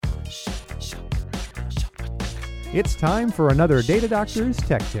It's time for another Data Doctor's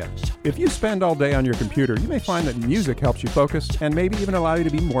Tech Tip. If you spend all day on your computer, you may find that music helps you focus and maybe even allow you to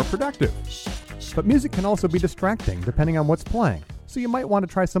be more productive. But music can also be distracting depending on what's playing, so you might want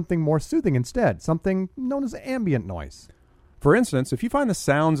to try something more soothing instead, something known as ambient noise. For instance, if you find the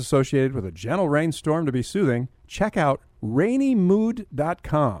sounds associated with a gentle rainstorm to be soothing, check out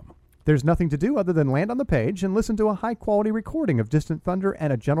rainymood.com. There's nothing to do other than land on the page and listen to a high-quality recording of distant thunder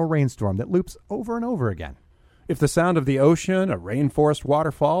and a gentle rainstorm that loops over and over again. If the sound of the ocean, a rainforest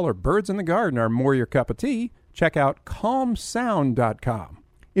waterfall, or birds in the garden are more your cup of tea, check out calmsound.com.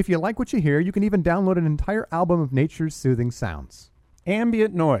 If you like what you hear, you can even download an entire album of nature's soothing sounds.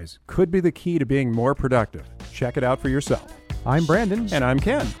 Ambient noise could be the key to being more productive. Check it out for yourself. I'm Brandon. And I'm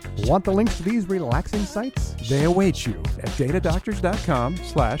Ken. Want the links to these relaxing sites? They await you at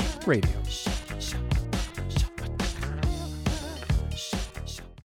datadoctors.com/radio.